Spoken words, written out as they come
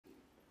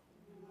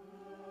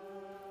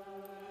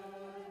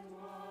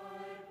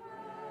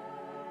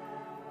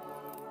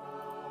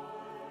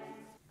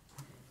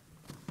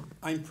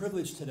I'm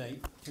privileged today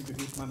to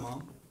introduce my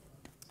mom,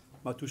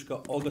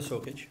 Matushka Olga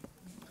Sokich.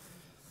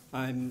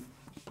 I'm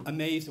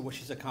amazed at what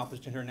she's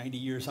accomplished in her 90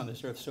 years on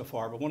this earth so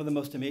far, but one of the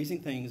most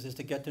amazing things is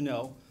to get to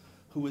know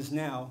who is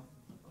now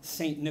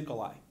Saint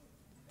Nicholai.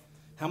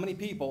 How many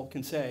people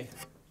can say,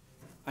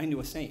 I knew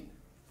a saint,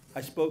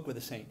 I spoke with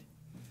a saint?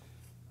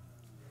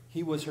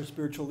 He was her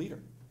spiritual leader.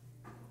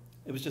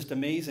 It was just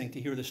amazing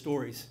to hear the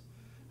stories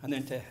and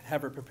then to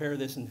have her prepare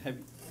this and have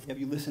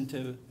you listen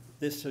to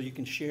this so you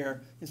can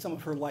share in some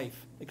of her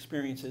life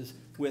experiences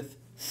with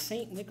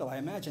Saint Nicholai.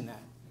 Imagine that.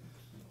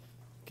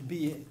 It could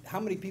be how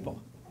many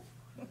people?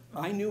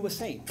 I knew a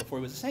saint before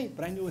he was a saint,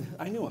 but I knew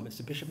him as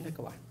the Bishop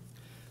Nicholai.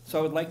 So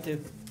I would like to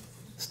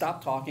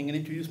stop talking and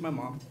introduce my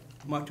mom,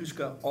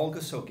 Matushka Olga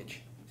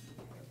Sokich.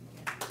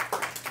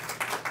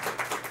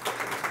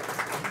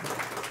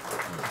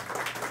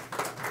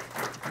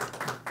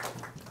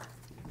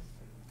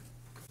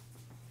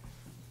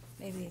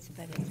 Maybe it's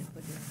better to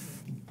put it here.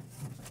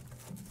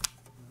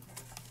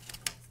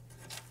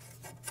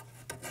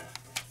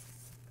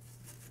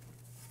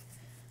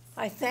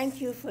 I thank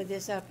you for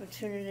this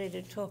opportunity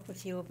to talk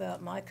with you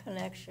about my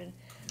connection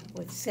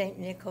with Saint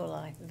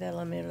Nicholai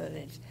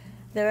Velimirovich.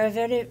 There are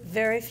very,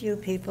 very few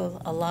people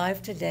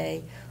alive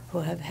today who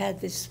have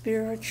had the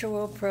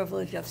spiritual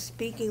privilege of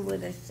speaking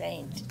with a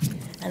saint,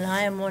 and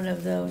I am one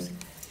of those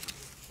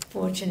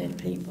fortunate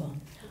people.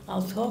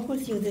 I'll talk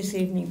with you this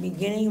evening,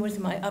 beginning with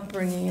my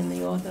upbringing in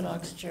the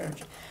Orthodox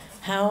Church,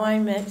 how I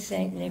met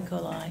Saint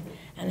Nicholai,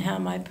 and how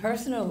my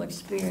personal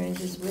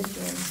experiences with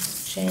him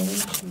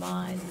changed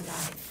my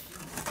life.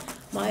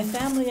 My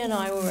family and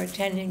I were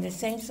attending the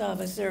St.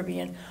 Sava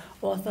Serbian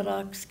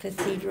Orthodox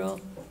Cathedral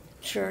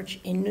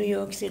Church in New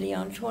York City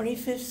on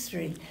 25th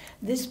Street.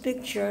 This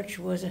big church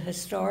was a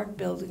historic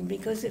building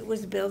because it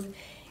was built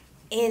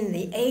in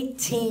the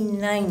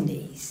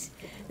 1890s.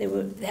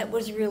 That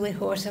was really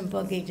horse and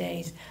buggy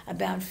days.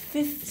 About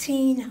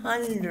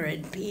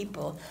 1,500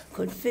 people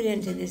could fit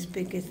into this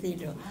big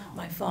cathedral.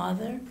 My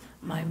father,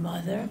 my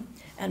mother,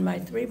 and my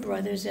three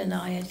brothers and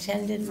I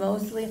attended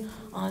mostly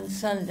on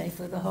Sunday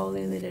for the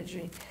Holy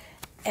Liturgy.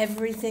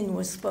 Everything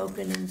was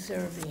spoken in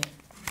Serbian.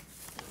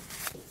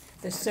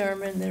 The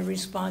sermon, the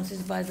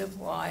responses by the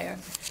choir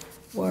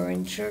were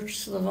in Church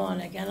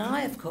Slavonic, and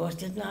I, of course,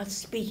 did not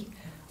speak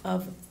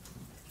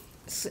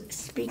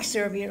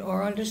Serbian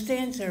or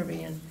understand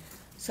Serbian.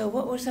 So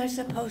what was I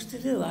supposed to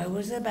do? I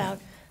was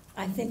about,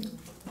 I think,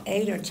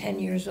 8 or 10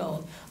 years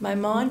old. My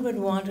mind would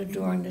wander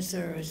during the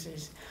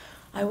services.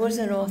 I was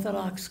an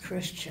Orthodox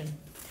Christian.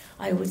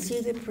 I would see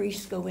the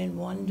priest go in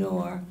one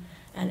door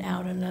and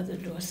out another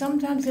door.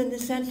 Sometimes in the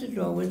center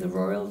door where the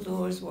royal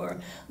doors were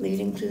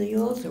leading to the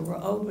altar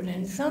were open,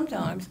 and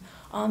sometimes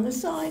on the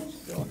side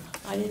door.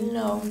 I didn't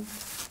know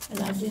and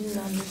I didn't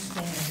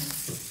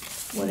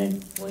understand. When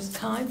it was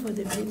time for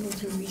the people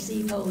to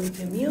receive Holy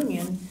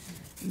Communion,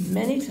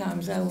 many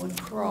times I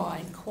would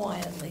cry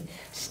quietly,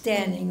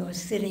 standing or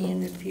sitting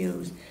in the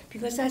pews,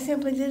 because I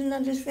simply didn't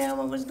understand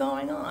what was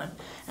going on.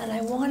 And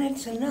I wanted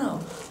to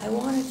know. I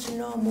wanted to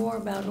know more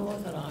about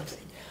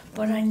Orthodoxy,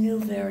 but I knew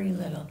very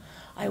little.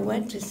 I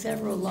went to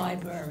several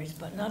libraries,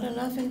 but not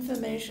enough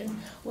information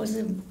was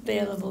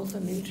available for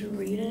me to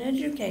read and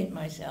educate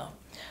myself.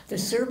 The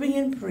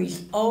Serbian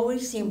priest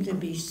always seemed to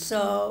be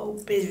so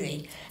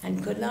busy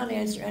and could not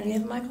answer any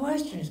of my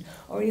questions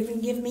or even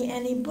give me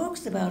any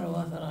books about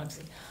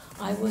Orthodoxy.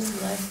 I was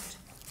left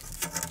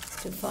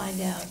to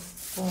find out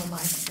for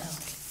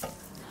myself.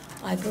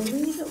 I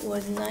believe it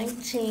was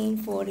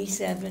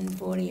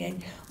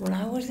 1947-48, when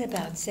I was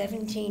about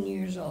 17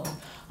 years old.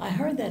 I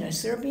heard that a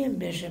Serbian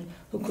bishop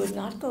who could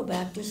not go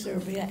back to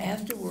Serbia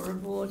after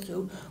World War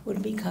II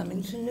would be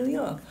coming to New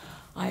York.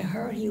 I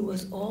heard he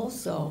was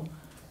also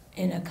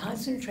in a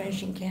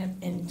concentration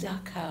camp in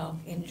Dachau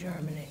in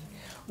Germany.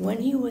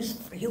 When he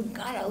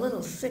got a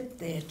little sick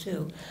there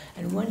too,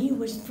 and when he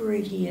was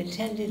freed, he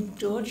attended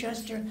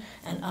Dorchester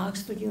and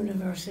Oxford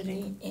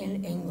University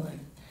in England.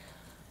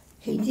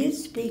 He did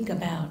speak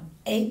about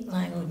 8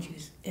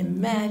 languages.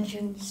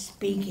 Imagine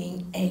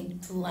speaking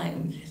 8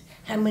 languages.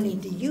 How many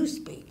do you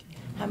speak?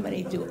 How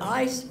many do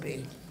I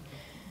speak?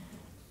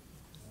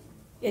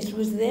 It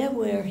was there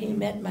where he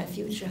met my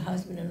future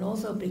husband and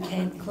also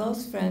became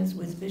close friends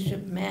with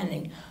Bishop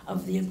Manning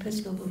of the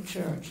Episcopal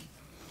Church.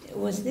 It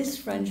was this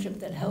friendship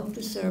that helped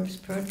the Serbs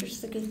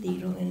purchase the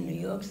cathedral in New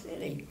York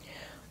City.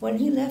 When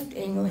he left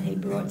England, he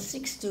brought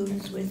 6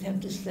 students with him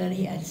to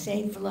study at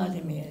St.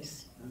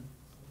 Vladimir's,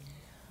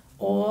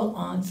 all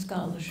on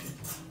scholarship.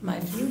 My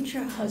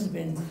future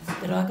husband,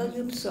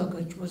 Dragoljub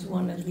Sokich, was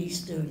one of these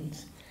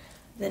students.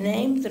 The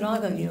name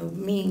Dragoljub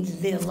means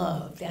their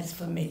love. That's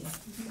for me.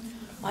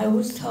 I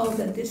was told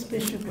that this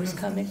bishop was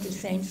coming to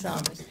St.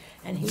 Thomas,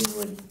 and he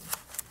would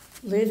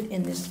live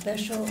in this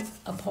special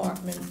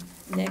apartment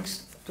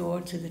next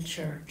door to the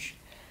church.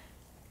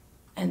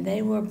 And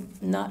they were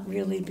not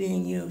really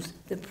being used.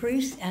 The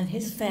priest and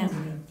his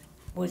family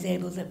was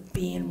able to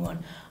be in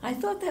one. I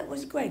thought that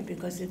was great,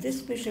 because if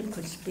this bishop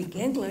could speak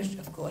English,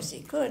 of course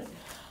he could,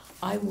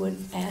 I would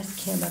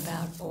ask him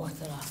about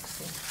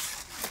Orthodoxy.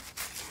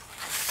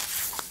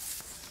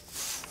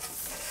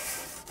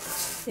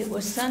 It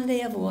was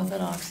Sunday of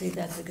Orthodoxy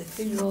that the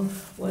cathedral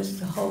was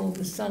to hold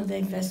the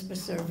Sunday Vesper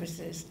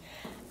services,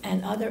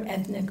 and other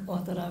ethnic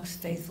Orthodox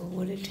faithful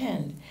would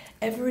attend.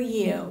 Every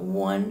year,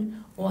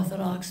 one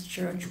Orthodox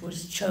church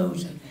was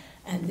chosen,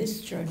 and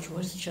this church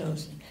was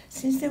chosen.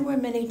 Since there were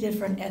many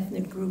different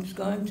ethnic groups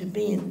going to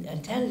be in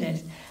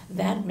attendance,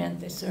 that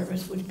meant the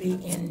service would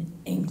be in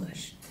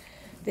English.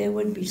 There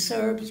would be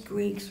Serbs,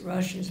 Greeks,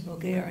 Russians,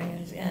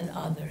 Bulgarians, and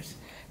others.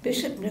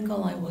 Bishop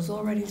Nicholai was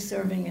already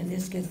serving in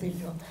this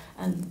cathedral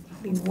and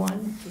be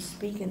one to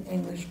speak in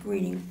English,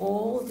 greeting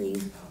all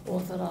these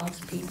Orthodox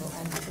people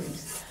and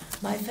priests.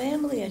 My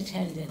family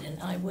attended,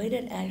 and I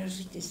waited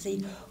anxiously to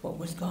see what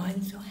was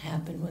going to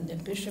happen when the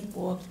bishop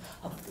walked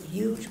up the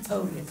huge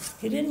podium.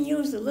 He didn't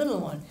use the little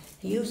one,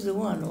 he used the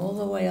one all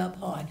the way up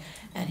high.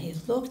 And he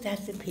looked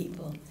at the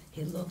people.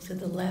 He looked to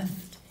the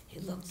left, he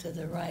looked to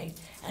the right,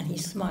 and he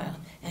smiled.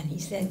 And he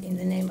said, "In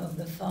the name of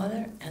the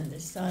Father, and the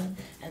Son,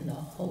 and the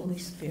Holy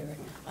Spirit,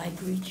 I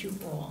greet you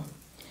all."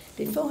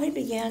 Before he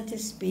began to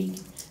speak,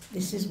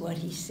 this is what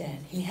he said.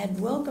 He had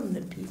welcomed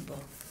the people.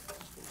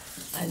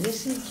 I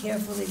listened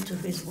carefully to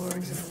his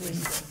words of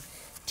wisdom.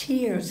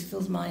 Tears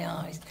filled my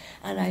eyes,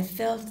 and I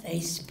felt a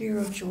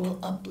spiritual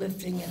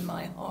uplifting in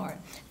my heart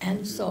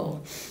and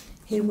soul.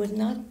 He would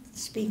not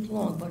speak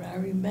long, but I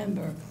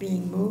remember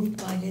being moved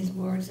by his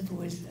words of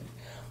wisdom.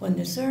 When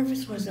the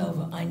service was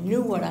over, I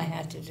knew what I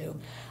had to do.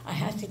 I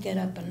had to get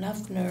up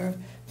enough nerve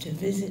to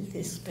visit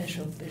this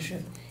special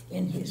bishop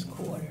in his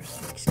quarters.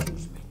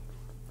 Excuse me.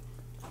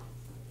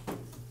 I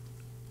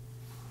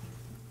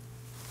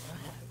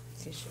have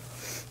a tissue.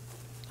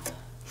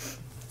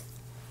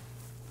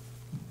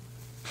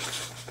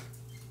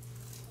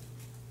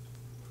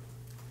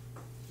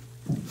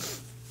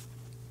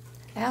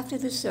 After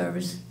the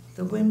service,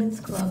 the women's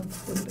club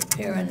would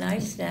prepare a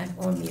nice snack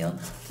or meal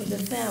for the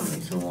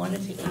families who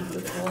wanted to eat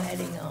before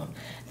heading home.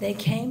 They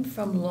came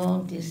from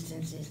long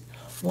distances.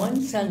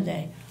 One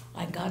Sunday,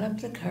 I got up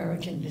the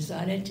courage and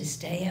decided to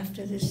stay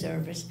after the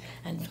service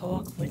and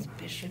talk with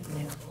Bishop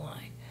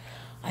Nicholai.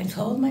 I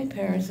told my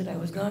parents that I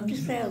was going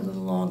to stay a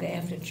little longer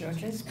after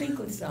church and speak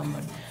with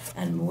someone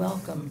and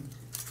welcome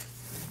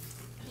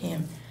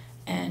him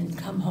and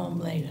come home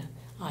later.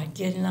 I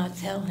did not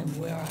tell him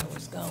where I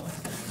was going.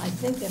 I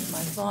think if my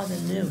father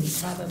knew,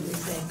 he'd probably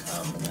say,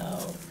 "Come,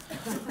 no."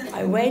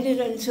 I waited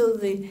until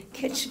the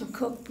kitchen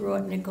cook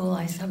brought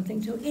Nicholai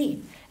something to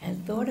eat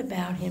and thought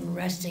about him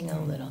resting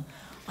a little.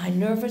 I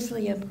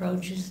nervously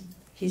approached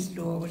his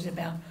door. It was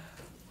about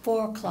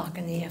 4 o'clock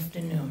in the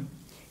afternoon.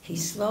 He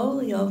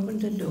slowly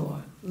opened the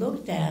door,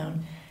 looked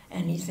down,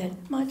 and he said,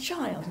 "My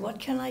child, what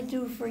can I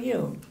do for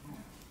you?"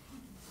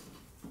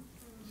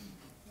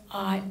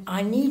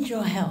 I need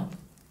your help.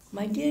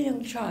 "My dear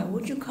young child,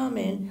 would you come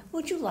in?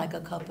 Would you like a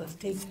cup of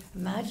tea?"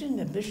 Imagine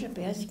the bishop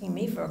asking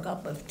me for a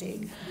cup of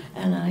tea.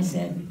 And I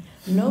said,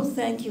 "No,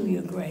 thank you,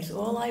 Your Grace.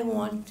 All I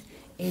want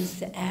is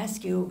to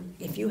ask you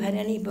if you had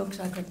any books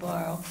I could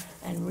borrow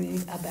and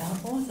read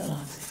about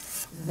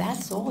Orthodoxy."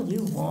 "That's all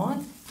you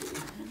want?"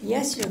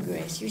 "Yes, Your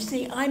Grace. You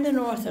see, I'm an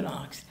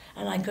Orthodox,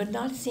 and I could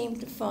not seem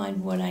to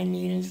find what I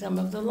need in some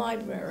of the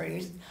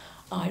libraries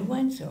I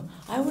went to.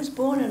 I was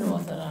born an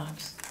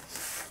Orthodox,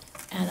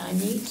 and I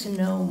need to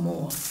know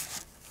more."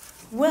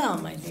 "Well,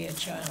 my dear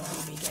child,"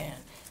 he began,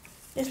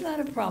 "it's not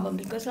a problem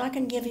because I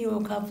can give you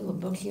a couple of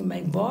books you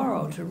may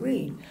borrow to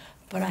read,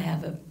 but I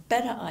have a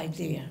better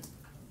idea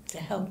to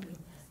help you.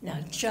 Now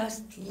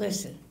just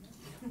listen.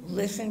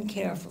 Listen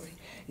carefully.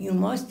 You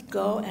must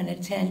go and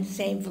attend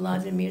St.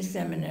 Vladimir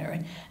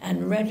Seminary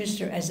and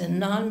register as a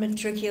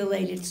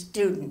non-matriculated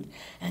student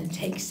and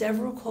take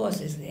several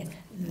courses there.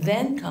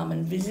 Then come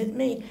and visit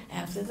me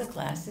after the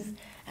classes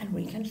and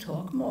we can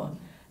talk more.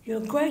 Your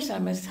Grace, I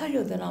must tell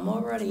you that I'm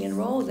already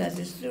enrolled as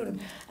a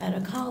student at a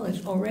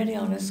college, already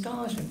on a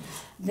scholarship."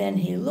 Then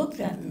he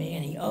looked at me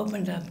and he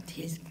opened up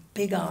his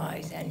big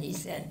eyes and he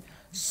said,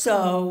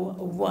 "So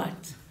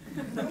what?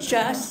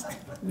 Just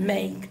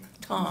make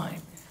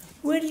time.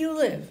 Where do you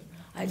live?"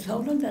 I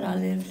told him that I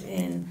lived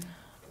in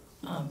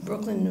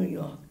Brooklyn, New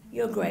York.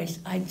 "Your Grace,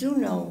 I do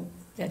know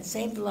that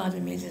St.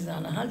 Vladimir's is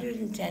on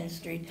 110th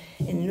Street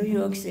in New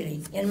York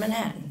City, in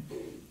Manhattan."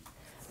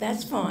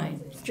 "That's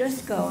fine.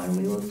 Just go and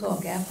we will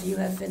talk after you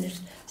have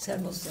finished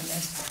several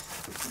semesters."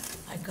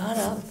 I got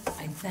up,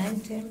 I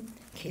thanked him,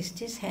 kissed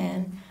his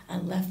hand,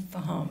 and left for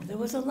home. There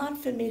was a lot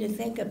for me to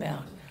think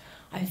about.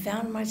 I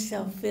found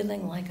myself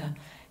feeling like a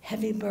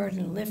heavy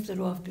burden lifted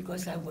off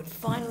because I would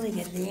finally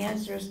get the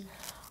answers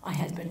I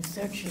had been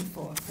searching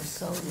for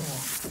so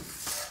long.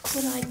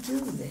 Could I do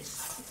this?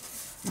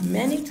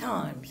 Many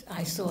times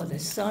I saw the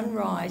sun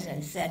rise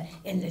and set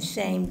in the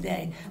same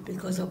day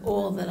because of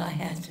all that I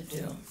had to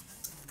do.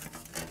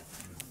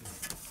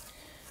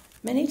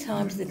 Many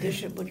times the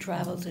bishop would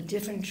travel to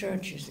different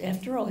churches.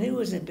 After all, he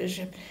was a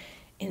bishop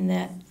in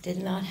that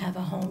did not have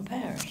a home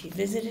parish. He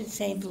visited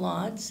St.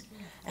 Vlad's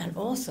and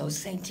also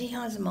St.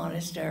 Tihan's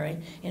Monastery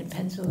in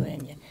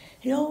Pennsylvania.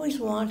 He always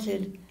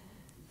wanted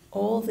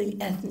all the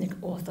ethnic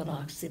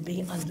Orthodox to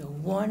be under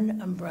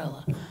one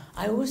umbrella.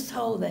 I was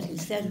told that he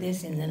said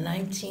this in the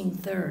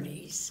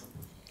 1930s.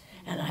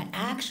 And I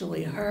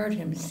actually heard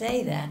him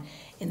say that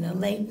in the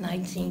late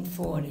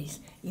 1940s.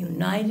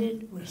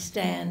 United we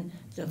stand,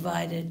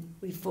 divided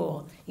we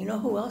fall. You know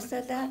who else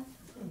said that?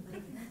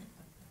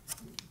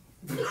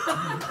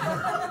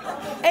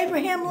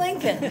 Abraham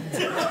Lincoln. I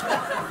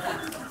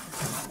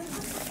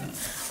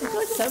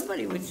thought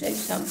somebody would say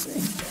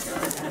something.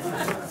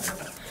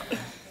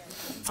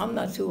 I'm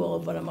not too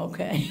old, but I'm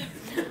okay.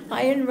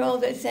 I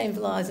enrolled at St.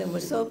 Vlad's and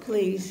was so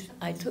pleased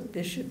I took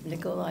Bishop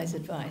Nicholai's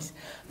advice.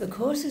 The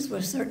courses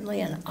were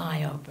certainly an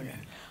eye-opener.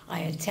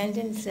 I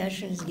attended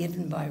sessions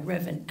given by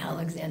Reverend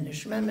Alexander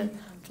Schmemann,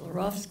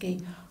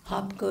 Florovsky,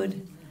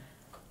 Hopgood,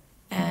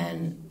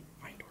 and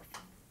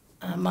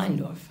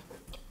Meindorf,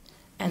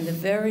 and the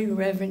very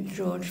Reverend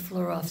George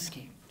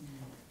Florovsky.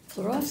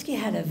 Florovsky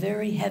had a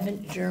very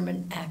heavy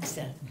German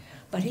accent,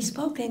 but he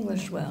spoke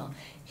English well.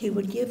 He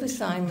would give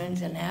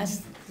assignments and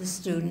ask the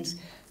students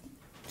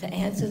to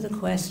answer the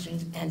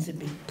questions and to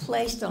be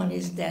placed on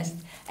his desk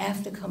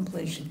after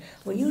completion.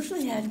 We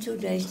usually had 2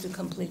 days to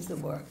complete the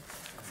work.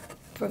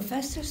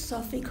 Professor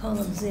Sophie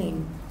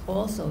Colomzine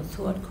also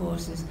taught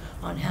courses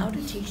on how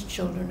to teach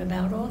children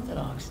about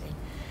Orthodoxy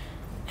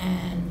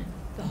and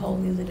the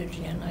Holy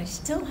Liturgy, and I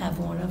still have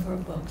one of her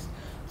books.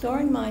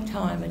 During my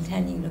time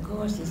attending the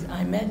courses,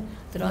 I met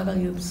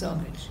Dragolub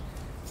Sokich.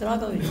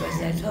 Dragolub,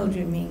 as I told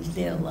you, means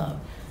dear love.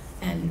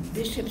 And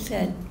Bishop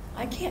said,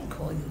 I can't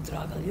call you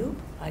Dragolub.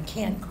 I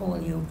can't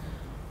call you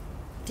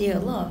dear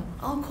love.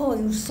 I'll call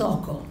you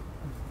Sokol.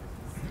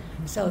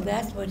 So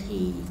that's what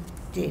he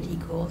did. He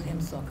called him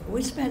Sokol.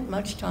 We spent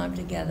much time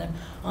together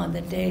on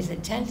the days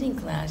attending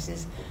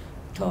classes,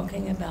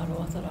 talking about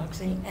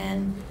Orthodoxy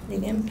and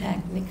the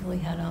impact Nicholai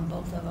had on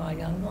both of our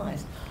young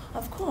lives.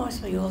 Of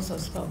course, we also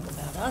spoke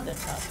about other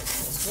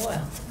topics as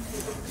well.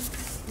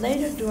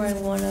 Later,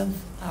 during one of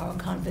our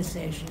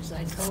conversations,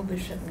 I told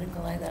Bishop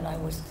Nicholai that I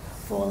was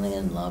falling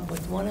in love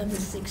with one of the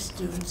 6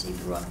 students he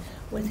brought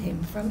with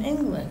him from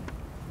England.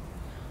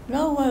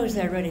 No way was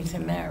I ready to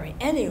marry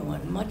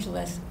anyone, much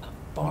less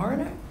a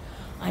foreigner.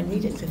 I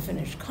needed to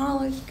finish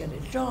college, get a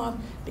job,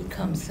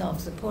 become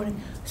self-supporting,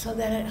 so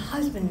that a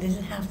husband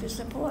didn't have to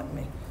support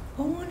me.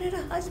 Who wanted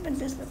a husband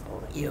to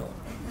support you?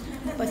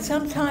 But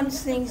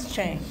sometimes things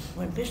change.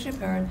 When Bishop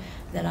heard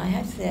that I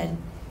had said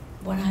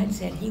what I had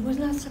said, he was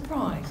not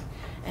surprised.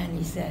 And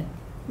he said,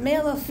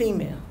 male or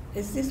female?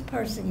 Is this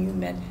person you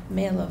met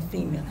male or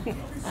female?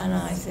 And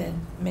I said,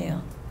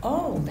 male.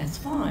 Oh, that's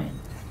fine.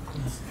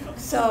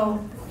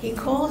 So he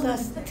called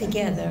us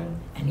together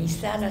and he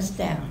sat us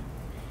down.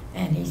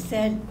 And he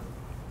said,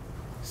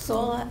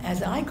 Sola,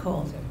 as I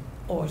called him,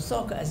 or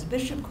Soka, as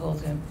Bishop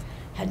called him,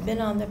 had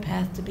been on the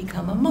path to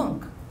become a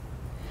monk.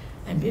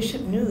 And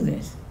Bishop knew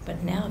this,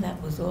 but now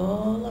that was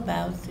all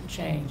about to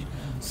change.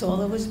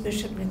 Sola was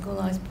Bishop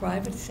Nicholai's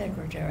private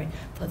secretary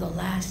for the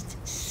last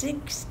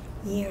 6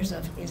 years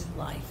of his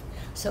life,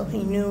 so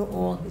he knew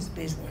all his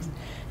business.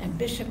 And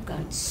Bishop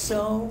got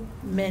so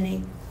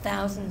many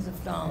thousands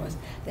of dollars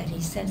that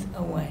he sent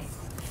away.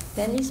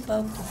 Then he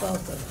spoke to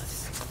both of us.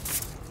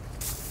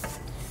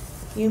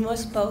 You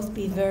must both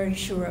be very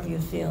sure of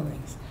your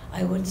feelings.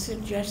 I would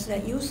suggest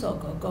that you,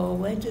 Soko, go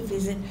away to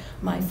visit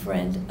my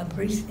friend, a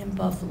priest in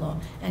Buffalo,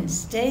 and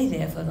stay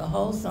there for the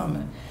whole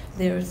summer.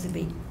 There is to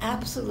be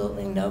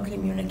absolutely no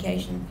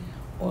communication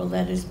or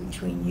letters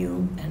between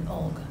you and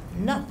Olga.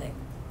 Nothing.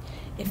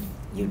 If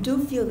you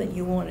do feel that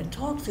you want to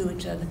talk to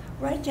each other,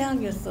 write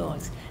down your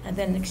thoughts and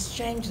then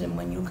exchange them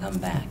when you come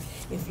back.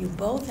 If you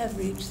both have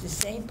reached the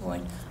same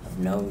point of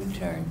no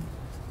return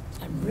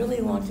and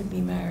really want to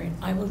be married,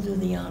 I will do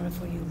the honor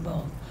for you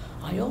both.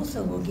 I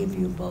also will give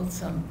you both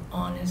some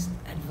honest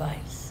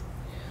advice.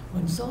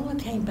 When Sola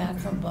came back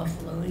from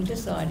Buffalo, he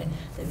decided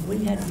that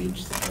we had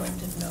reached the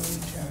point of no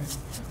return.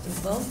 We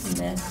both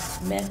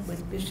met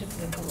with Bishop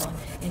Nicholai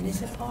in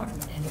his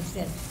apartment, and he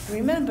said,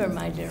 remember,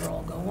 my dear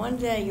Olga, one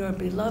day your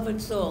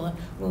beloved Sola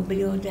will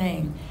be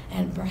ordained,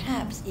 and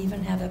perhaps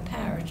even have a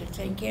parish to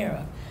take care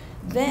of.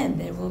 Then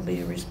there will be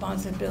a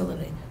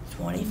responsibility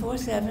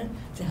 24/7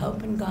 to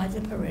help and guide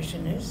the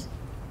parishioners,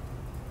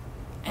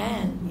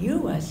 and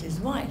you, as his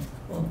wife,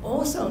 will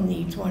also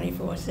need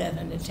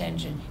 24/7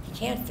 attention. He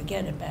can't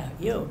forget about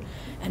you.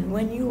 And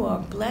when you are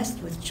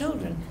blessed with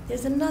children,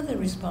 there's another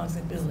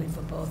responsibility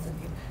for both of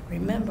you.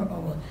 Remember,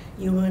 Olga,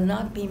 you will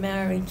not be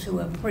married to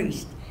a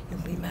priest.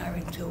 You'll be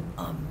married to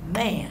a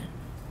man.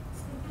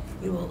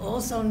 You will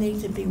also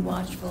need to be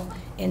watchful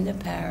in the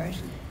parish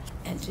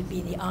and to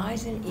be the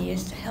eyes and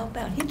ears to help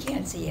out. He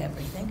can't see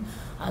everything.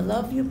 I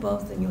love you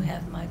both, and you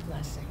have my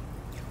blessing.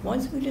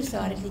 Once we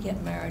decided to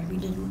get married, we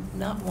did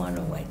not want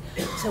to wait.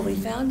 So we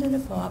found an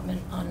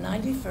apartment on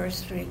 91st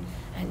Street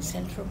and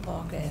Central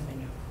Park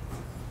Avenue,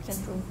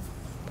 Central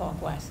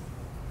Park West.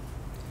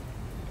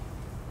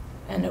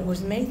 And it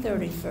was May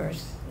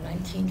 31st,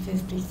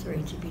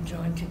 1953, to be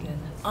joined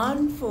together.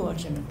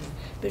 Unfortunately,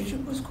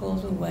 Bishop was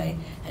called away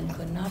and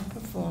could not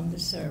perform the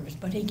service,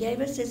 but he gave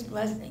us his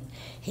blessing.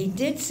 He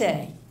did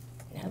say,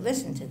 now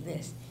listen to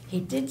this, he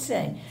did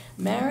say,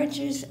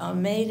 marriages are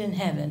made in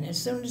heaven. As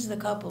soon as the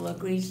couple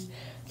agrees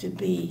to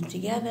be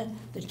together,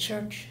 the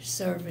church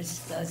service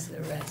does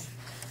the rest.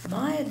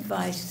 My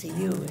advice to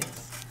you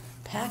is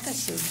pack a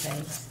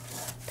suitcase,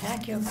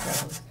 pack your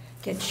clothes,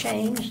 get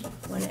changed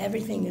when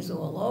everything is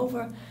all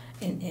over,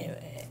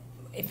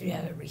 if you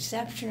have a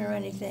reception or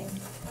anything,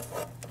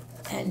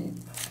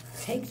 and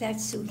take that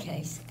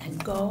suitcase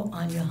and go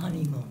on your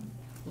honeymoon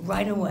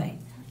right away.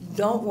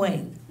 Don't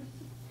wait.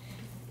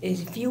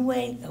 If you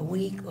wait a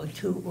week or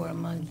 2 or a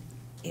month,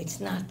 it's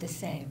not the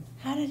same.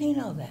 How did he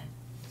know that?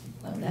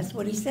 Well, that's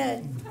what he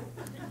said.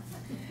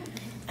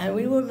 And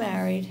we were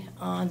married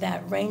on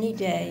that rainy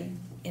day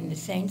in the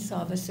St.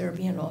 Sava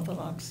Serbian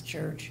Orthodox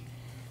Church,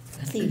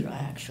 cathedral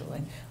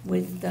actually,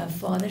 with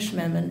Father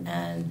Schmemann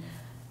and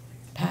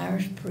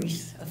parish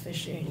priests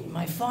officiating.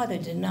 My father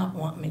did not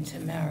want me to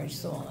marry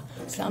Saula.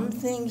 Some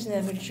things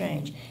never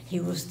change.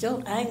 He was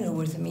still angry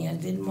with me and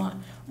didn't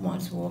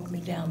want to walk me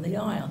down the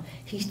aisle.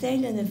 He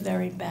stayed in the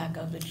very back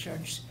of the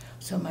church,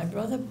 so my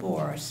brother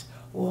Boris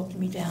walked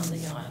me down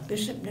the aisle.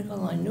 Bishop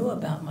Nicholai knew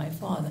about my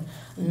father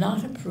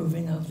not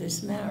approving of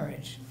this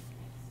marriage.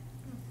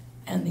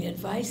 And the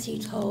advice he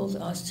told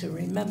us to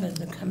remember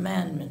the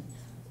commandment,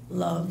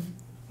 love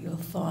your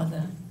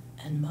father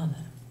and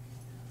mother,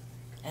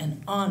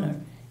 and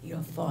honor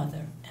your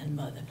father and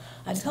mother.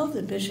 I told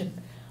the bishop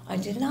I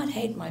did not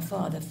hate my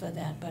father for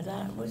that, but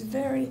I was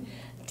very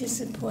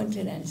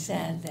disappointed and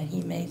sad that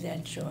he made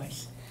that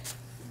choice.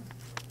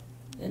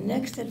 The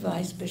next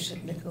advice Bishop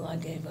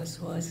Nicholai gave us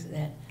was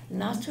that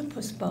not to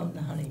postpone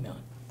the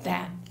honeymoon.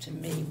 That, to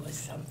me, was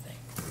something.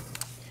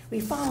 We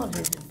followed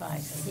his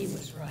advice, and he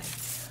was right.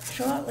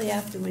 Shortly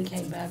after we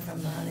came back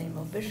from the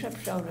honeymoon, Bishop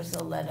showed us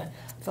a letter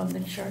from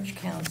the church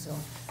council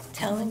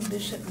telling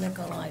Bishop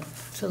Nicholai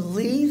to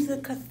leave the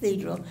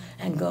cathedral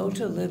and go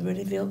to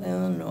Libertyville,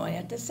 Illinois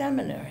at the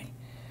seminary.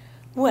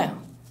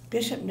 Well,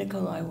 Bishop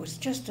Nicholai was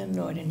just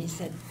annoyed, and he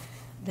said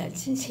that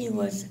since he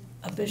was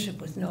a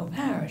bishop with no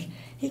parish,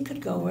 he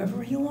could go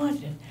wherever he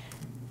wanted.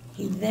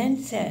 He then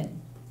said,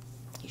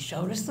 he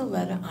showed us the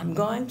letter, I'm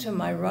going to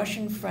my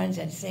Russian friends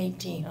at St.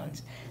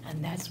 Tikhon's,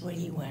 and that's where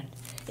he went.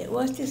 It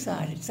was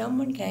decided.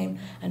 Someone came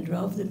and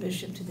drove the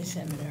bishop to the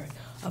seminary.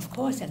 Of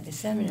course, at the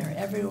seminary,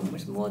 everyone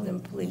was more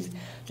than pleased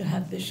to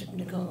have Bishop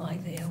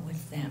Nicholai there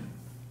with them.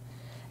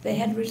 They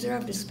had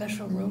reserved a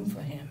special room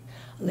for him.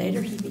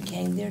 Later, he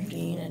became their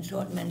dean and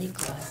taught many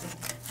classes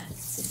at the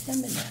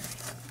seminary.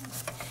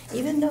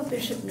 Even though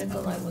Bishop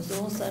Nicholai was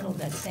all settled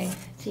at St.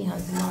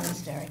 Tikhon's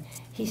Monastery,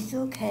 he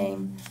still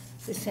came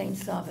to St.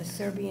 Sava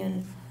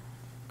Serbian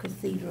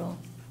Cathedral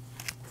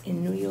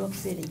in New York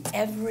City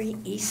every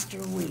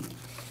Easter week.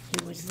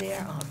 He was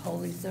there on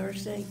Holy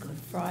Thursday, Good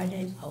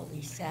Friday,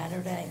 Holy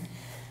Saturday,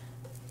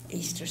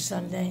 Easter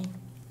Sunday,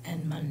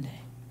 and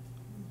Monday.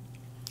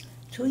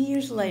 2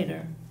 years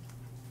later,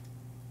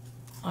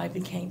 I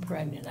became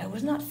pregnant. I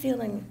was not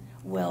feeling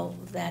well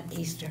that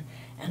Easter,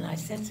 and I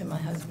said to my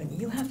husband,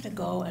 you have to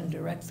go and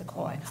direct the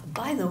choir.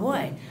 By the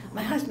way,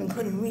 my husband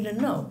couldn't read a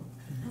note.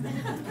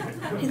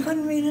 He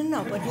couldn't read a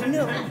note, but he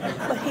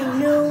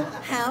knew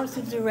how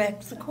to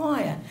direct the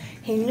choir.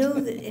 He knew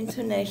the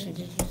intonations.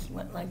 It just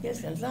went like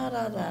this and da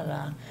da da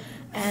da,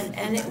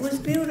 and it was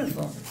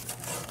beautiful.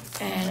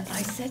 And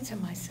I said to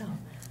myself,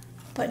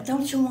 but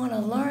don't you want to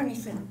learn? He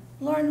said,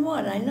 learn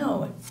what? I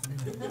know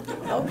it.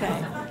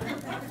 Okay.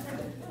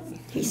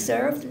 He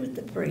served with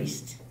the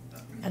priest,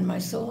 and my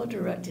solo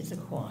directed the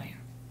choir.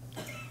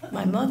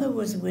 My mother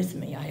was with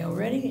me. I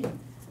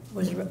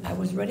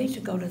was ready to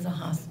go to the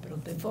hospital.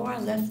 Before I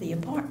left the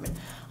apartment,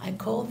 I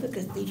called the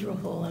cathedral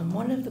hall, and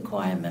one of the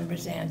choir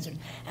members answered,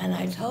 and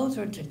I told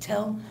her to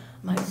tell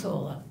my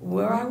solo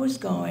where I was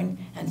going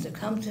and to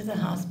come to the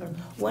hospital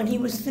when he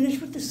was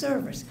finished with the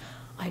service.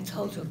 I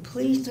told her,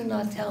 please do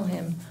not tell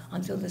him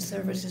until the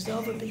service is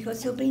over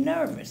because he'll be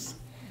nervous.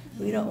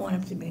 We don't want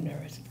him to be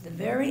nervous. At the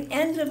very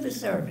end of the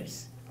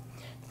service,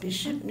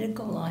 Bishop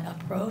Nicholai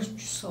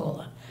approached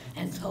Sola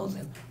and told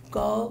him,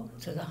 go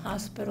to the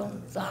hospital,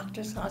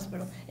 doctor's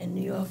hospital in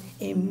New York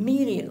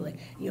immediately.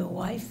 Your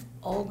wife,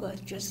 Olga,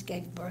 just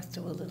gave birth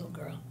to a little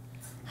girl.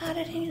 How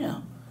did he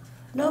know?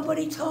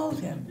 Nobody told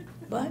him.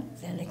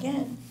 But then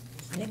again,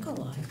 it's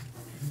Nicholai.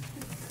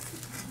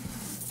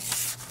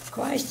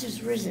 Christ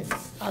is risen.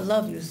 I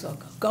love you,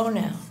 Sokich. Go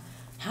now.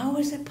 How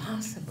is it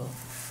possible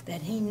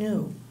that he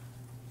knew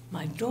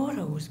my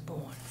daughter was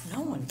born? No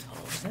one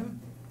told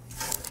him.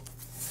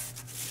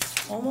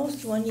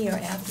 Almost 1 year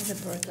after the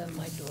birth of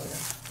my daughter,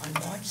 on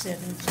March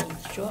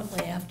 17th,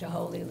 shortly after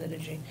Holy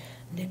Liturgy,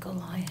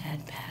 Nicholai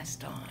had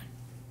passed on.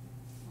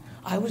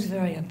 I was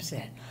very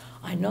upset.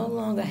 I no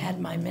longer had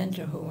my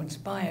mentor who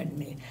inspired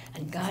me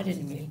and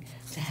guided me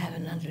to have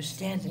an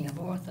understanding of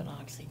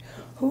Orthodoxy,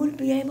 who would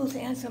be able to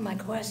answer my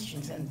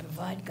questions and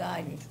provide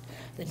guidance.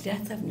 The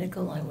death of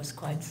Nicholai was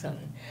quite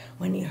sudden.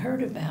 When he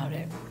heard about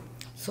it,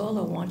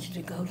 Sola wanted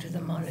to go to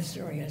the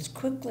monastery as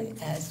quickly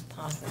as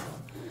possible.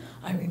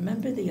 I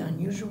remember the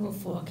unusual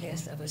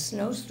forecast of a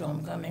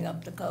snowstorm coming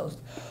up the coast.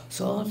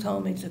 Sola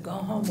told me to go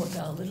home with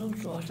our little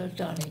daughter,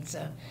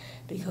 Danica,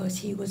 because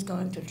he was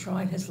going to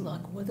try his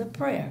luck with a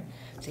prayer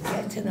to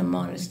get to the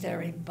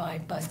monastery by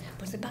bus.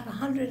 It was about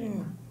 100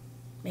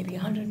 maybe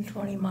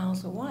 120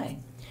 miles away.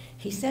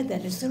 He said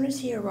that as soon as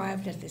he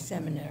arrived at the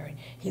seminary,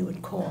 he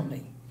would call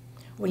me.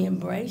 We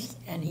embraced,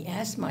 and he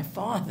asked my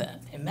father,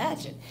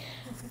 imagine,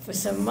 for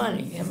some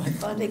money, and my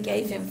father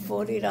gave him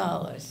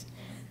 $40.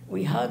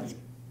 We hugged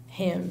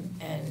him,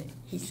 and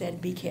he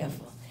said, be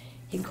careful.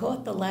 He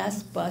caught the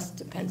last bus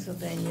to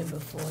Pennsylvania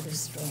before the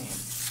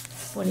storm.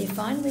 When he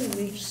finally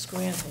reached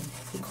Scranton,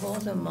 he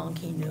called a monk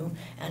he knew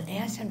and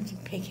asked him to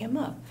pick him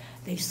up.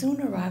 They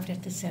soon arrived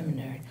at the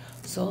seminary.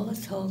 Sola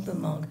told the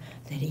monk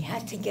that he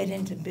had to get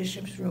into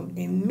Bishop's room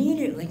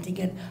immediately to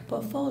get a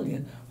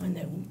portfolio. When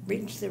they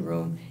reached the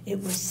room,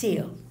 it was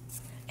sealed.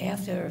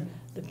 After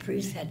the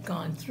priest had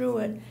gone through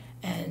it,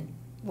 and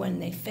when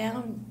they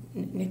found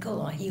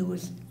Nicholai, he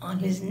was on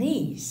his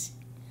knees.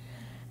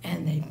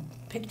 And they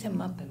picked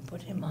him up and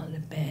put him on the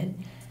bed.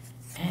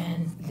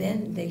 And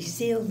then they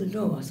sealed the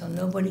door so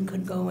nobody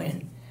could go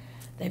in.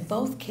 They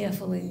both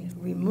carefully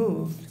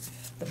removed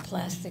the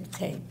plastic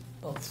tape,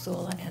 both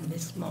Sola and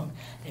this monk.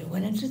 They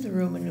went into the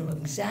room and knew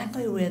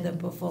exactly where the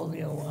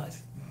portfolio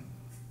was.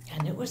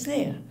 And it was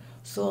there.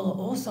 Sola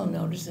also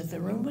noticed that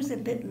the room was a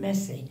bit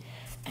messy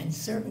and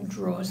certain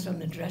drawers from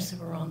the dresser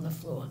were on the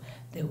floor.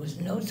 There was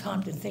no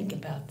time to think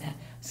about that.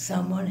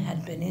 Someone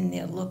had been in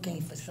there looking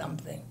for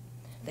something.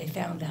 They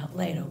found out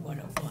later what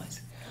it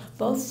was.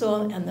 Both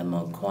Sola and the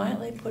monk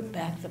quietly put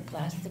back the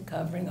plastic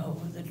covering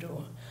over the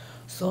door.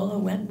 Sola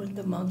went with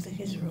the monk to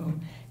his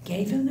room,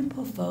 gave him the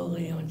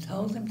portfolio, and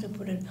told him to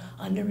put it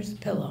under his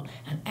pillow.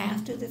 And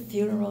after the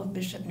funeral of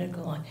Bishop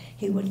Nicholai,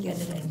 he would get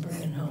it and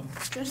bring it home.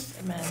 Just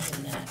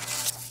imagine that.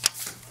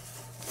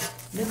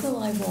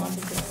 Nicholai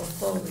wanted the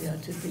portfolio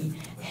to be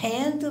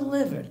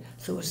hand-delivered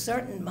to a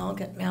certain monk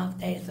at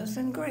Mount Athos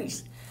in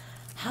Greece.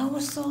 How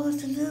was Sola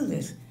to do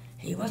this?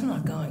 He was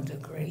not going to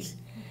Greece.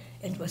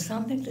 It was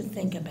something to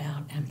think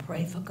about and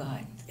pray for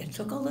guidance. It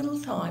took a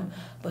little time,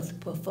 but the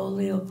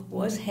portfolio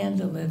was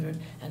hand-delivered,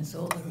 and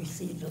Sola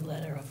received a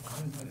letter of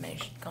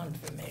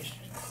confirmation.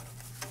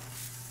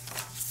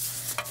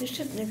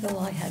 Bishop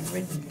Nicholai had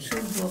written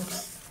 2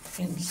 books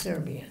in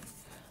Serbian,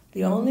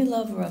 The Only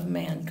Lover of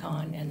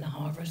Mankind and The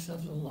Harvest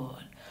of the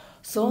Lord.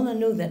 Sola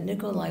knew that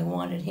Nicholai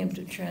wanted him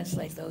to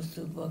translate those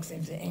 2 books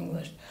into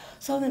English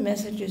so the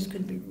messages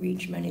could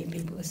reach many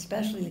people,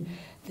 especially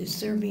the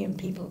Serbian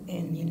people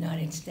in the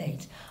United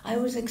States. I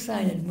was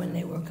excited when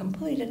they were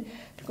completed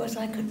because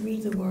I could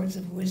read the words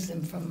of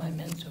wisdom from my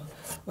mentor.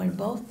 When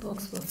both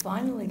books were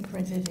finally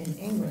printed in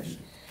English,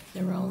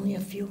 there were only a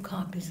few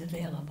copies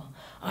available.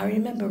 I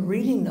remember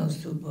reading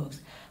those 2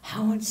 books,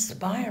 how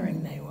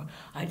inspiring they were.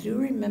 I do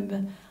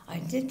remember I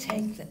did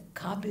take the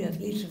copy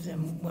of each of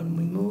them when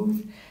we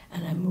moved,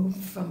 and I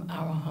moved from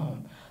our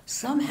home.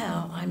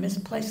 Somehow I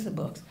misplaced the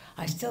books.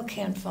 I still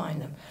can't find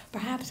them.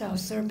 Perhaps our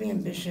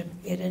Serbian Bishop,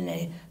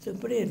 Irene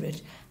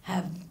Zubrijevic,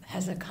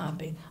 has a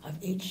copy of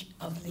each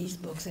of these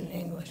books in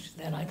English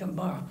that I can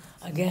borrow.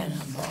 Again,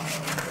 I'm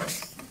borrowing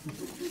books.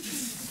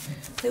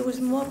 There was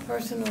more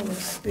personal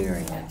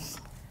experience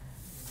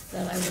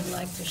that I would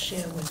like to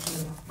share with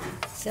you.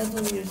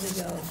 Several years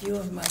ago, a few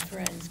of my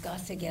friends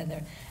got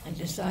together and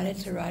decided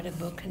to write a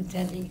book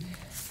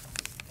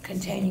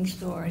containing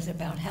stories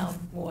about how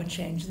war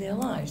changed their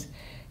lives.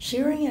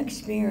 Sharing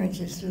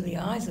experiences through the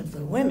eyes of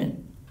the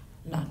women,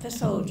 not the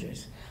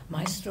soldiers.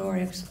 My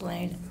story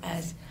explained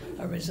as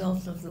a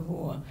result of the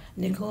war.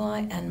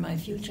 Nicholai and my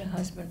future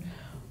husband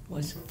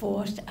was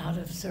forced out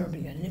of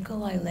Serbia.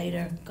 Nicholai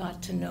later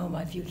got to know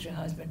my future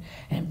husband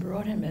and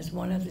brought him as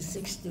one of the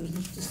 6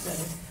 students to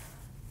study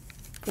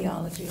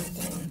theology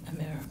in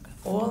America,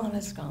 all on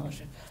a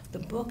scholarship. The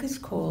book is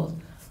called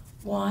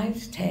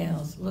Wives'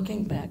 Tales,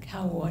 Looking Back,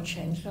 How War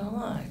Changed Our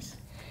Lives.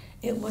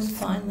 It was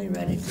finally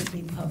ready to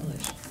be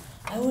published.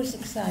 I was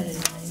excited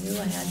and I knew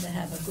I had to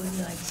have a good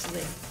night's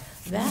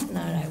sleep. That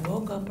night I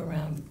woke up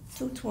around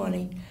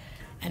 2:20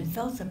 and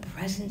felt a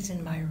presence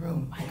in my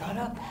room. I got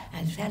up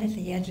and sat at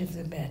the edge of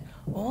the bed.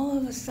 All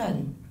of a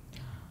sudden,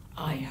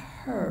 I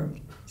heard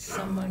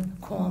someone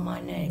call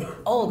my name,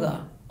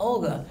 Olga.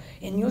 Olga,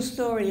 in your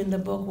story in the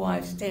book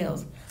Wives'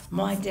 Tales,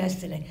 My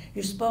Destiny,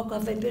 you spoke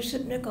of a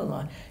Bishop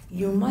Nicholai.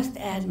 You must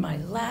add my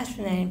last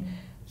name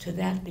to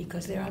that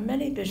because there are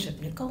many Bishop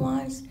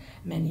Nicolais,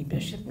 many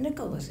Bishop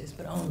Nicholases,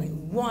 but only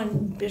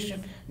one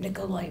Bishop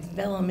Nicholai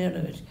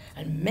Velimirovich.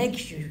 And make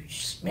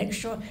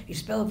sure you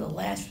spell the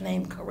last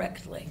name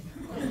correctly.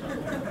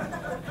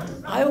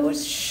 I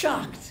was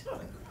shocked.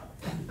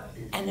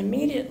 And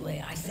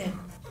immediately I said,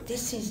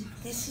 this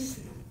is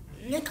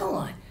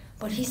Nicholai.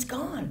 But he's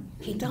gone.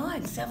 He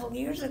died several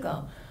years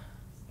ago.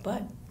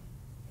 But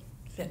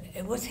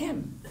it was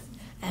him.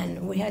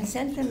 And we had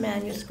sent the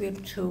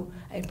manuscript to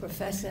a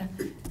professor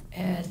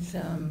at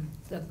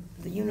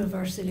the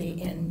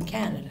university in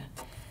Canada.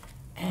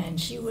 And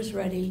she was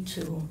ready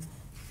to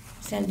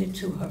send it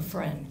to her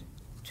friend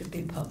to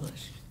be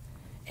published.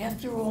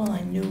 After all,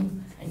 I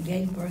knew and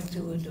gave birth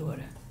to a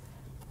daughter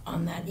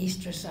on that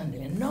Easter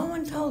Sunday. And no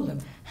one told him.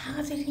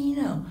 How did he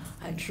know?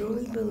 I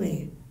truly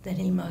believe that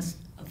he must,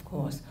 of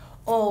course,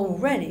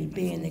 already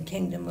be in the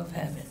kingdom of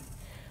heaven.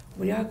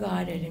 We are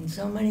guided in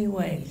so many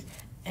ways,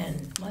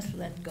 and must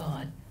let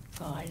God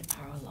guide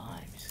our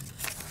lives.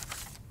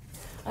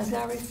 As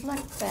I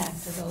reflect back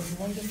to those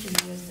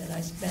wonderful years that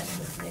I spent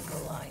with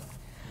Nicholai,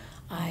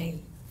 I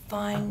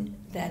find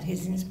that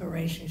his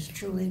inspirations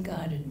truly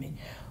guided me.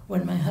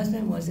 When my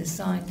husband was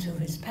assigned to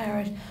his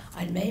parish,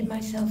 I made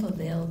myself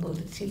available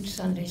to teach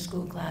Sunday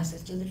school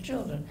classes to the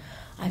children.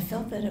 I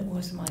felt that it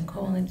was my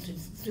calling to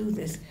do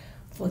this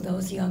for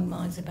those young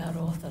minds about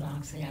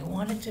orthodoxy. I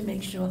wanted to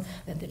make sure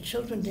that the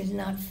children did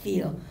not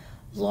feel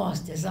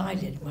lost as I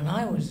did when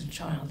I was a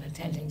child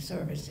attending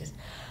services.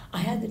 I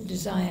had the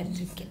desire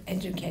to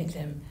educate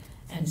them,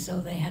 and so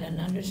they had an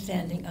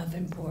understanding of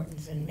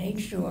importance, and made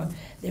sure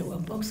there were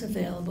books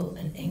available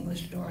in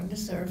English during the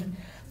service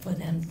for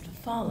them to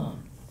follow.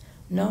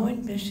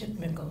 Knowing Bishop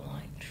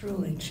Nicholai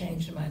truly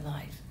changed my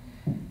life.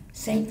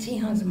 St.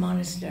 Tihan's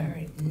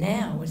Monastery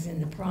now is in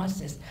the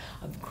process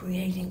of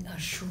creating a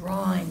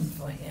shrine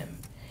for him.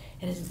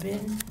 It has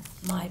been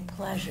my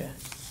pleasure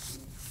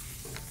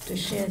to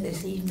share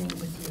this evening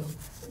with you.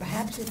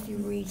 Perhaps if you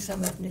read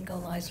some of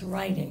Nicholai's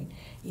writing,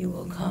 you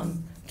will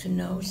come to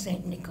know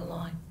St.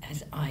 Nicholai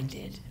as I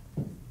did.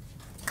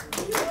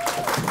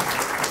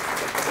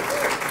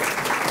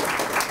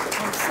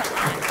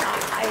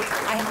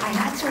 I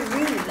had to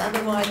read,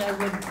 otherwise I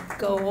would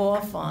go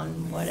off on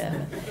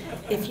whatever.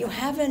 If you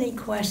have any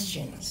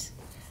questions,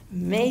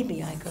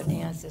 maybe I could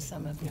answer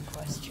some of your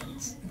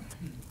questions.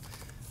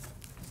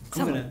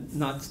 I'm going to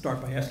not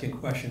start by asking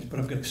questions, but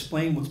I'm going to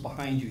explain what's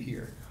behind you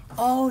here.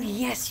 Oh,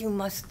 yes, you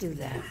must do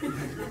that.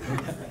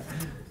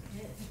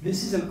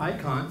 This is an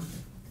icon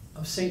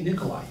of St.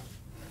 Nicholai.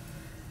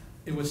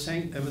 It was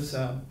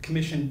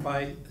commissioned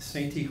by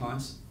St.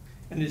 Tihan's,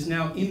 and is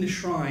now in the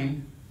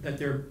shrine that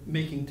they're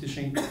making to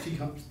St.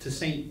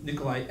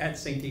 Nicholai at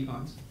St.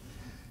 Tihan's.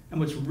 And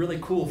what's really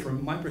cool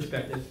from my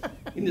perspective,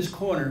 in this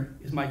corner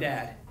is my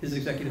dad, his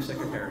executive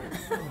secretary.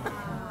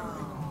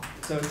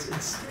 So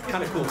it's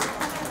kind of cool.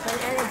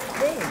 And it's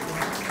big.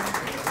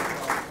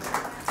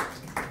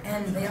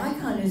 And the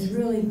icon is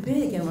really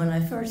big, and when I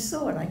first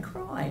saw it, I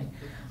cried.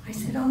 I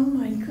said, oh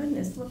my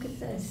goodness, look at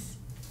this.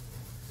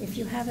 If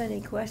you have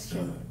any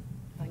questions.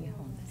 Oh, you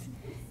hold this.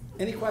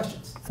 Any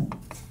questions?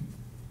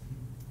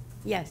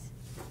 Yes.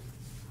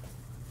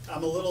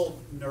 I'm a little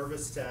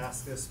nervous to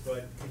ask this,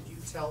 but could you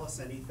tell us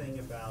anything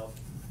about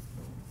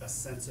a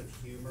sense of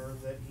humor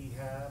that he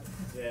had?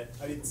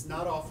 I mean, it's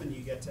not often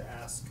you get to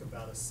ask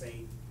about a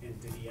saint, and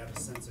did he have a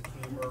sense of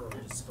humor or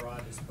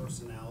describe his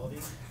personality?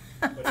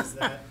 But is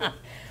that...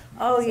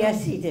 Oh,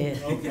 yes, he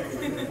did.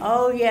 Okay.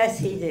 Oh, yes,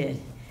 he did.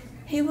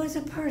 He was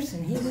a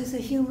person. He was a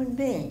human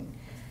being.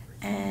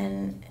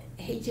 And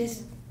he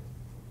just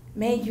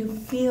made you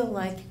feel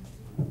like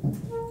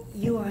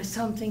you are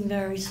something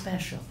very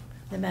special,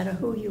 no matter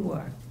who you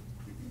were.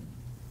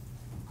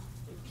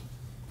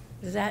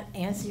 Does that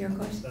answer your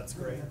question? That's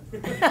great.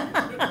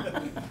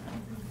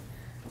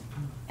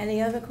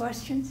 Any other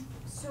questions?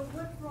 So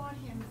what brought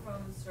him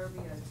from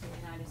Serbia to the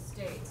United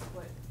States?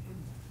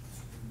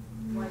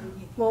 Why did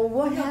he? Well,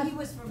 what No, he happened?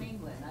 was from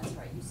England, that's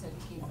right, you said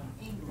he came from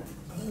England.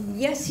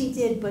 Yes, he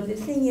did, but the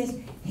thing is,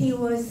 he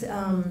was,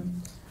 there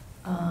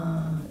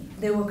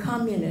were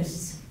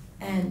communists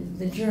and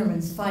the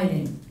Germans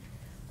fighting.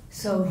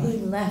 So he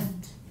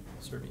left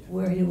Serbia.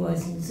 where he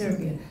was in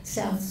Serbia,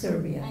 South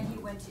Serbia. And he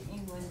went to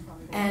England from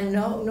there. And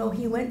no,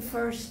 he went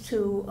first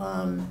to,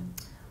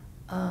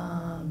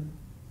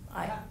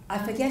 I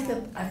forget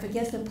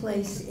the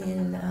place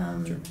in,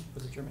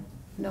 Was it German?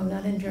 no,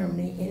 not in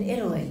Germany, in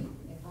Italy.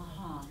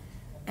 Uh-huh.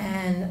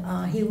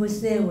 And he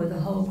was there with a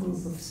whole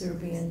group of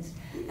Serbians.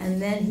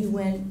 And then he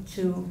went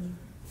to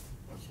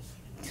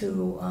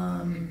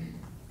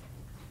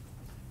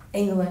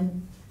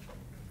England,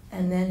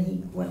 and then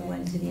he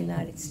went to the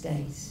United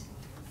States.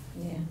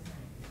 Yeah.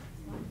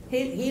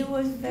 He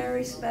was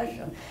very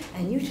special.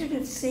 And you should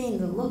have seen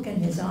the look in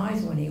his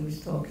eyes when he was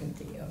talking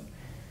to you.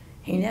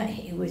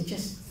 He was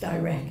just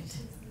direct.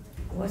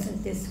 It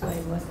wasn't this way,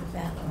 it wasn't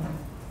that way.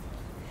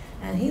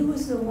 And he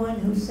was the one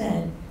who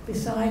said,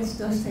 besides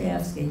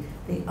Dostoevsky,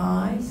 the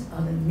eyes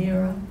are the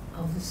mirror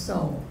of the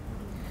soul.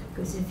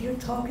 Because if you're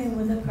talking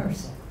with a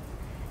person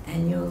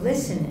and you're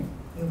listening,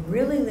 you're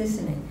really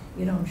listening,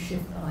 you don't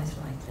shift eyes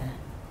like that.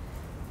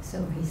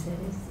 So he said,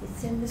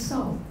 it's in the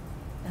soul.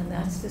 And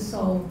that's the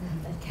soul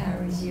that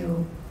carries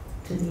you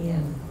to the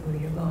end where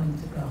you're going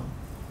to go.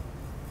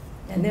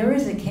 And there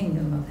is a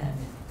kingdom of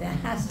heaven. There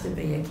has to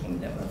be a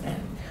kingdom of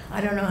heaven.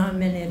 I don't know how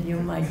many of you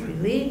might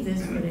believe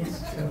this, but it's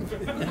true.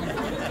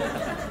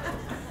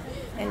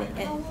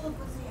 How old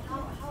was he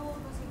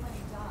when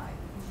he died?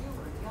 Because you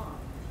were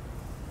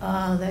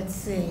young. Let's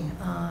see.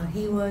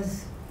 He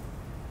was,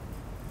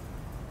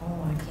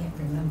 I can't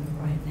remember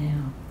right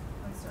now.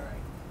 I'm sorry.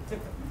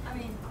 I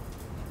mean,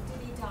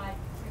 did he die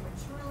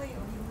prematurely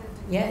or he lived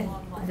a Yeah,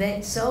 long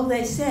life? so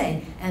they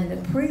say. And the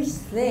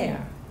priest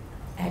there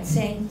at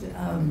St.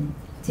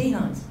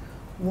 Tihan's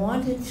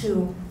wanted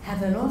to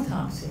have an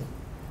autopsy.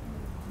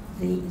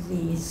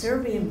 The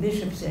Serbian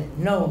bishop said,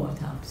 no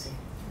autopsy.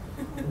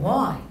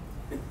 Why?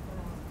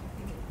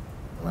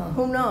 Well,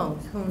 who knows?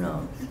 Who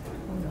knows?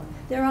 Who knows?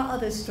 There are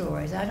other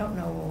stories. I don't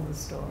know all the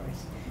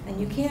stories. And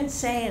you can't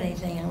say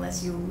anything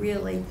unless you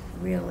really,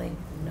 really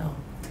know.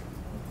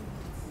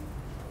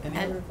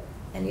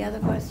 Any other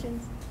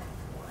questions?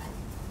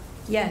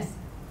 Yes.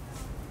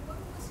 What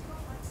was your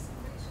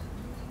participation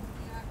during the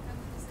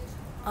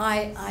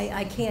canonization?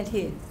 I can't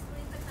hear.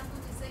 During the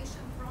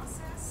canonization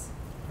process?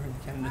 During the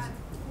canonization,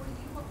 Were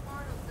you a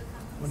part of the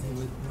when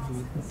canonization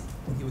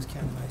process? he was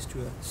canonized to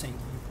a saint,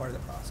 were you part of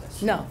the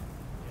process? No,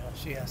 Yeah,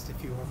 she asked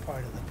if you were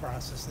part of the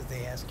process. Did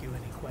they ask you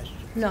any questions?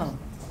 no,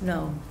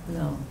 no,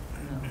 no,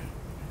 no.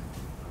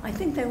 I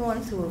think they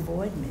wanted to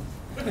avoid me.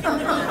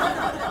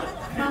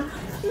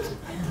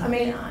 I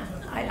mean,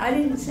 I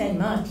didn't say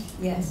much,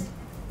 yes.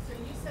 So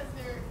you said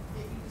there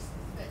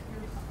that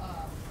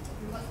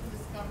your husband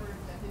discovered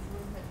that his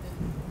room had been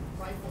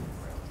rifled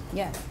through.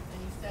 Yes.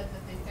 And you said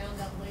that they found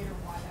out later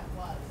why that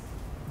was.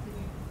 Can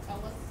you tell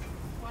us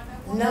why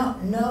that was?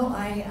 No,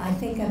 I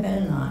think I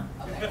better not.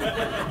 Okay.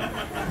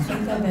 I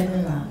think I better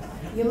not.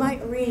 You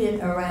might read it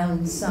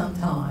around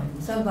sometime.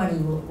 Somebody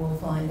will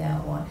find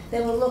out why.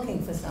 They were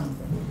looking for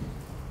something.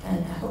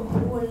 And who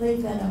would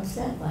leave that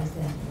upset like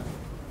that?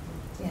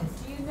 Yes.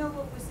 Do you know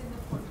what was in the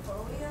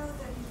portfolio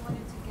that he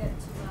wanted to get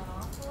to run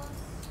off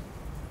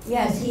of?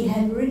 Yes, he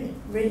had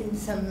written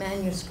some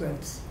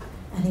manuscripts,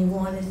 and he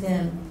wanted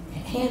them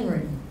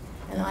handwritten.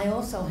 And I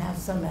also have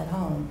some at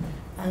home.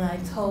 And I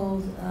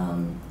told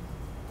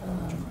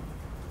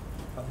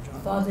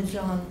Father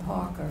John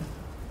Parker,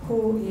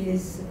 who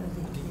is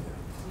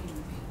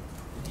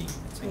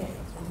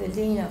the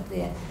dean up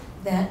there,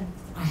 that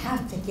I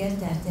have to get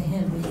that to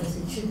him because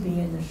it should be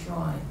in the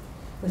shrine.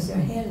 Because they're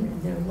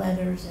handwritten, they're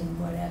letters and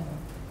whatever.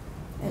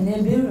 And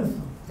they're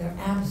beautiful. They're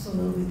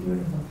absolutely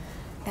beautiful.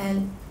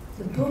 And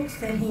the books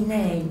that he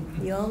named,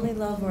 The Only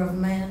Lover of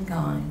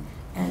Mankind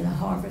and The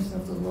Harvest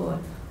of the Lord,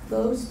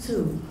 those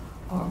two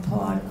are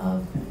part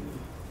of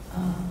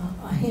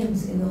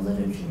hymns in the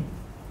liturgy.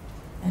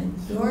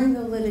 And during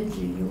the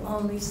liturgy, you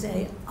only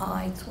say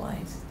I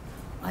twice.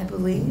 I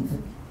believe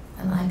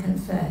and I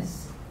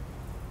confess.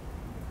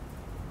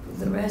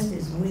 The rest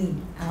is we,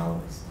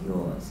 ours,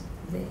 yours,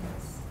 theirs.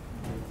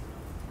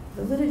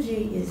 The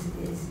liturgy is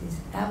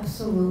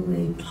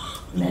absolutely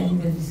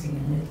magnificent.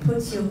 And it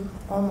puts you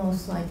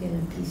almost like in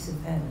a piece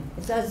of heaven.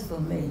 It does for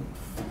me.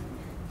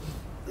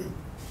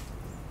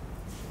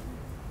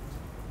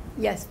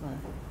 Yes, Mom.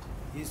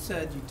 You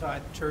said you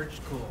taught church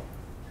school.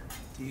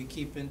 Do you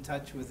keep in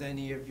touch with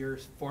any of your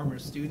former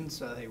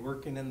students? Are they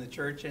working in the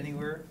church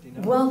anywhere? Do you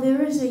know? Well,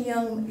 there is a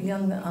young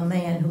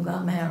man who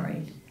got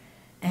married.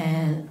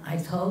 And I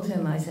told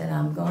him, I said,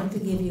 I'm going to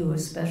give you a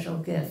special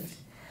gift.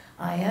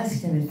 I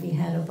asked him if he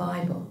had a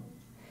Bible,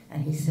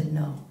 and he said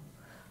no.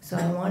 So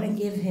I want to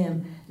give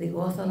him the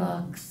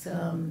Orthodox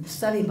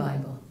study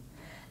Bible,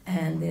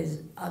 and there's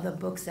other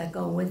books that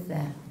go with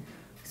that.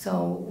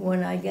 So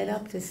when I get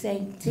up to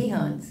St.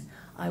 Tihan's,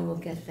 I will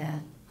get that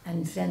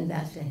and send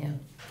that to him.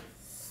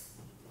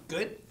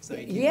 Good? So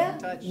you keep Yeah, in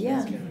touch? yeah,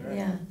 That's good, right?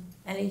 yeah.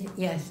 And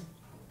yes.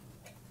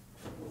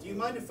 Do you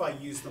mind if I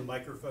use the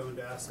microphone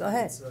to ask? Go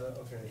ahead.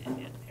 Okay. Yeah,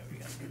 here we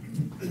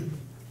go.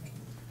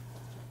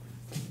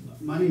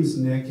 My name's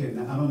Nick, and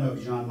I don't know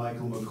if John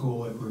Michael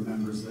McCulloch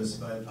remembers this,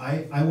 but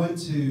I went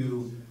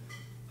to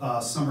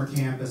summer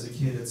camp as a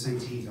kid at St.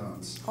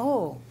 Tihan's.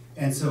 Oh,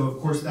 And so, of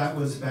course, that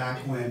was back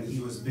when he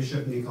was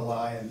Bishop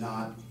Nicholai and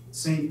not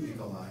Saint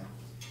Nicholai.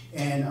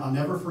 And I'll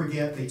never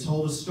forget, they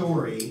told a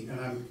story, and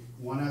I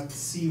want to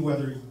see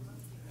whether,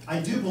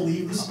 I do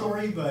believe the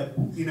story, but,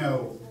 you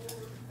know,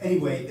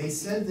 anyway, they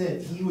said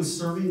that he was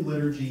serving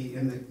liturgy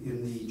in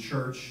the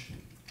church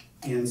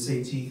in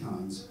St.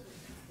 Tihan's.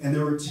 And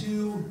there were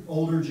two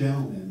older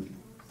gentlemen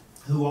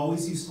who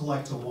always used to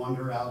like to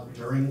wander out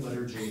during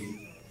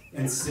liturgy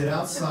and sit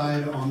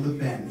outside on the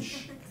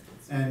bench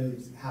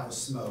and have a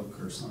smoke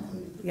or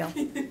something. yeah.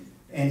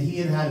 And he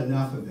had had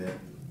enough of it.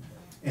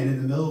 And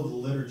in the middle of the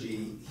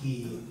liturgy,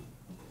 he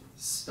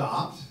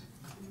stopped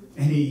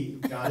and he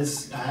got his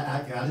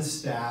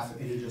staff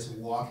and he just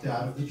walked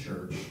out of the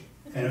church.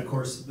 And of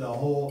course, the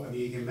whole, I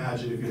mean, you can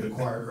imagine if you're the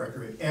choir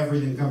director,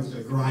 everything comes to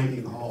a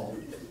grinding halt.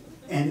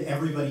 And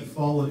everybody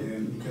followed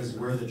him because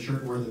where the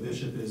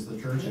bishop is, the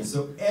church is.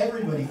 So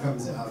everybody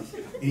comes out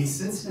and he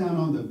sits down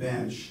on the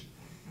bench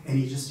and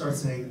he just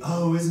starts saying,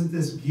 oh, isn't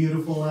this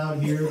beautiful out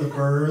here, the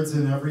birds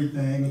and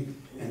everything?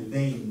 And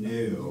they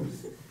knew,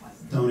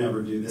 don't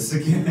ever do this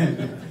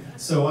again.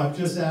 So I'm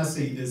just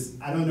asking,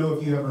 I don't know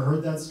if you ever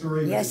heard that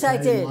story. But Yes, is that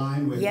I did. In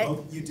line with, Yeah.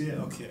 Oh, you did,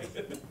 okay.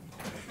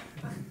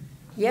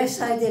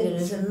 Yes, I did. And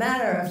as a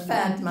matter of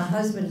fact, my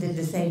husband did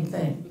the same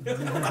thing.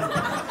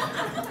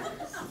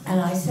 And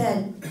I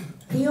said,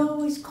 he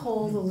always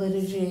called the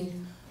liturgy,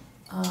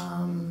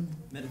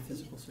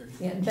 Metaphysical surgery.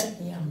 say it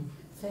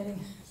again.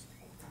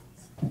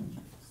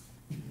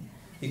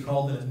 He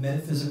called it a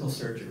metaphysical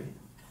surgery.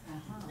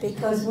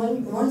 Because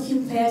once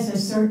you pass a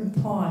certain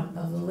part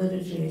of the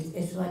liturgy,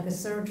 it's like a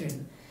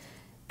surgeon.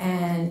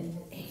 And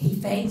he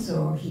faints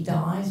or he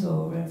dies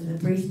or whatever, the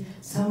priest,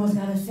 someone's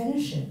got to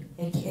finish it.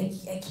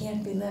 It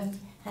can't be left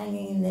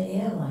hanging in the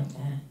air like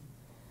that.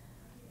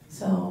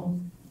 So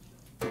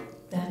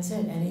that's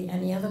it.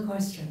 Any other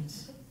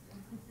questions?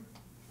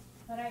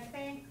 But I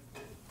think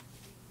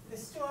the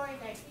story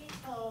that he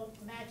told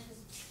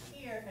matches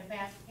here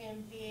about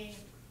him being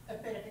a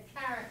bit of a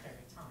character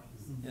at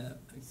times. Yeah.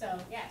 So,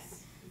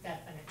 yes, he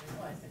definitely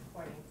was,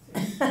 according to the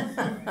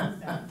story.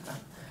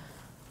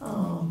 So,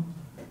 Oh.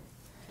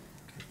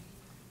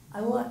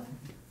 I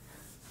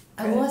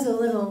was a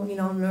little,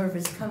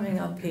 nervous coming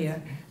up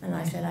here, and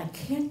I said, I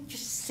can't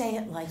just say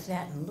it like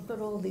that and look at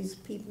all these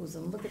peoples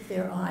and look at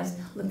their eyes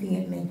looking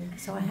at me.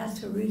 So I had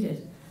to read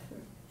it.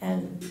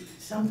 And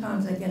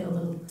sometimes I get a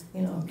little,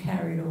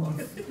 carried off.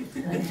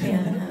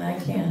 And I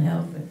can't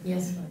help it.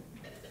 Yes, sir.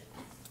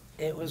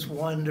 It was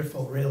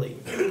wonderful, really.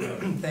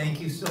 Thank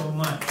you so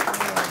much.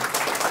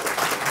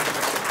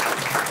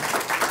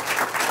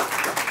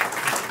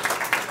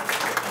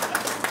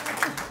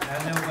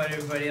 I don't know about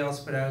everybody else,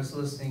 but I was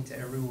listening to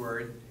every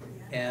word.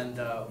 And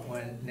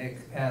when Nick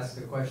asked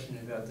the question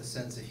about the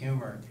sense of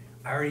humor,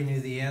 I already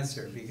knew the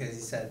answer because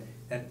he said,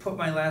 and put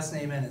my last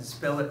name in and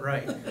spell it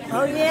right.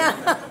 Oh,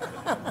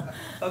 yeah.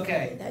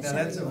 Okay, That's now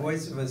that's the everyone.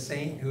 voice of a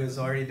saint who has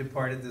already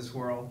departed this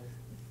world.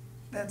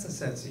 That's a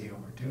sense of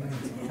humor to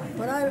it.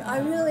 But I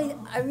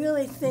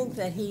really think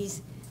that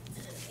he's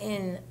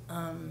in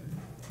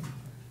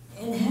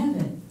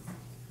heaven.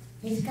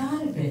 He's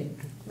got to be.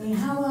 I mean,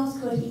 how else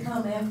could he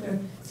come after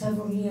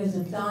several years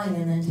of dying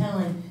and then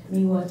telling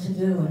me what to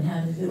do and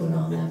how to do and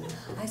all that?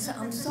 I said,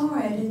 I'm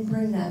sorry I didn't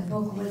bring that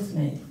book with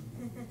me.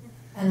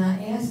 And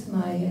I asked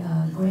my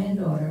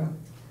granddaughter,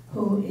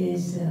 who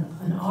is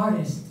an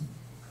artist,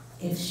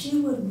 if she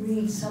would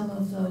read some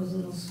of those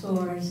little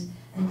stories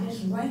and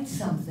just write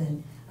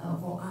something,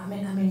 or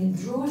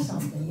draw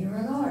something. You're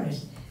an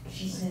artist.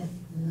 She said,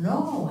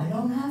 no, I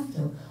don't have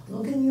to.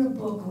 Look in your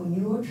book when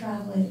you were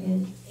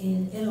traveling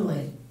in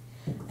Italy,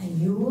 and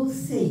you will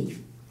see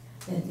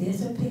that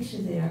there's a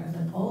picture there of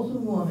an older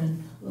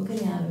woman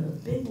looking out of a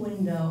big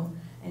window,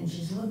 and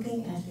she's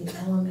looking at the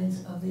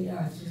elements of the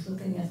earth. She's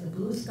looking at the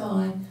blue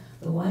sky,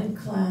 the white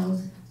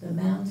clouds, the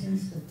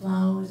mountains, the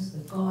flowers, the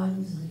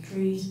gardens, the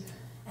trees,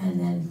 and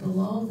then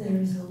below there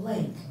is a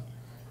lake.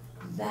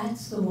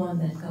 That's the one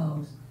that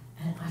goes.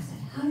 And I said,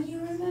 how do you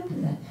remember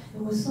that?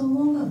 It was so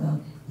long ago.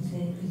 He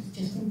said, it's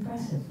just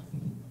impressive.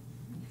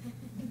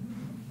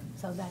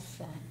 So that's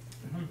that.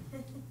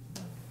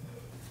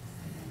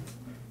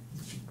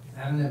 I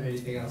don't have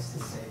anything else to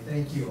say.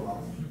 Thank you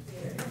all.